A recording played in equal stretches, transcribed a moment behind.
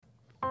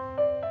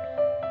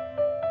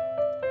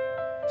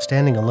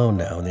Standing alone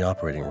now in the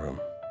operating room,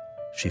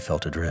 she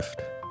felt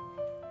adrift.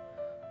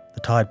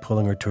 The tide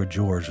pulling her toward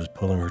George was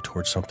pulling her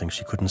towards something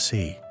she couldn't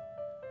see,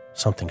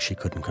 something she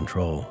couldn't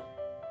control.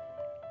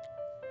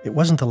 It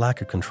wasn't the lack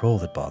of control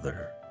that bothered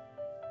her.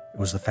 It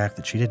was the fact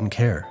that she didn't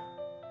care.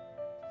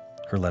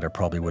 Her letter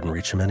probably wouldn't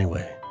reach him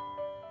anyway.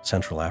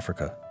 Central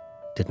Africa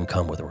didn't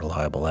come with a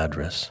reliable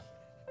address.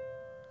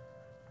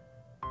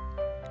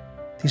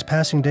 These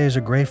passing days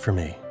are gray for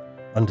me,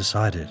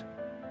 undecided.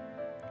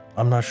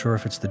 I'm not sure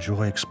if it's the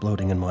joy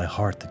exploding in my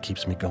heart that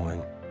keeps me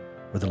going,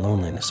 or the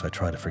loneliness I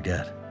try to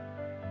forget.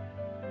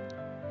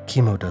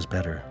 Chemo does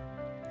better.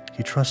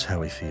 He trusts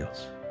how he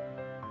feels.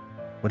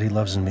 What he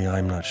loves in me,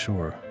 I'm not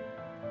sure.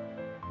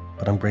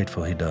 But I'm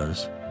grateful he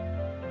does.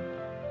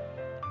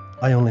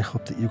 I only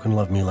hope that you can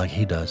love me like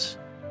he does.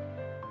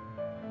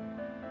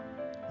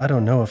 I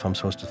don't know if I'm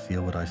supposed to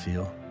feel what I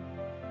feel.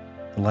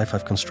 The life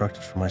I've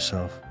constructed for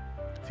myself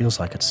feels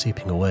like it's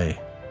seeping away.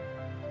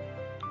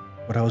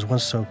 What I was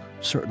once so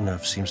certain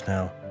of seems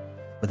now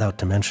without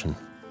dimension.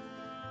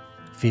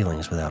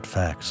 Feelings without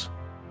facts.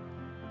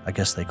 I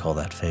guess they call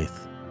that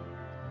faith.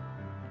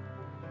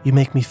 You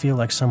make me feel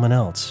like someone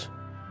else.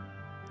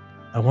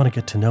 I want to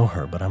get to know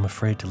her, but I'm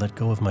afraid to let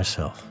go of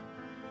myself.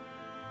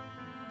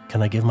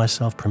 Can I give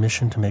myself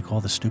permission to make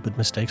all the stupid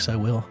mistakes I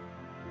will?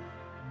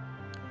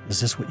 Is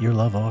this what your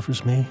love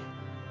offers me?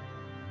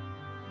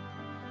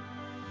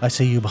 I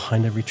see you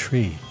behind every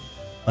tree,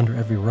 under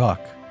every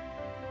rock.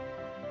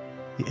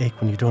 The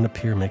ache when you don't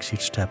appear makes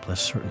each step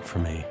less certain for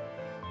me.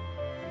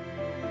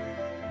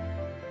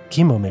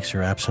 Chemo makes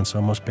your absence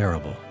almost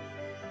bearable.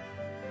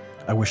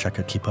 I wish I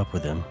could keep up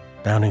with him.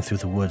 Bounding through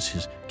the woods,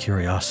 his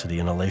curiosity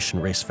and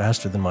elation race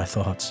faster than my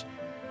thoughts.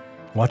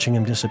 Watching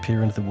him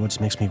disappear into the woods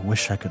makes me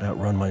wish I could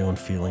outrun my own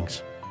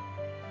feelings.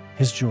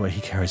 His joy he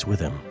carries with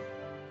him.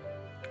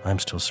 I'm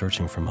still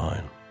searching for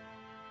mine,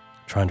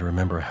 trying to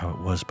remember how it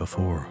was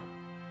before.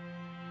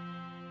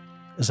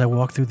 As I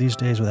walk through these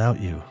days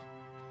without you,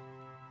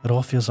 it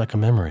all feels like a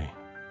memory.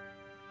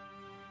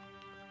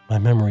 My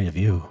memory of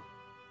you.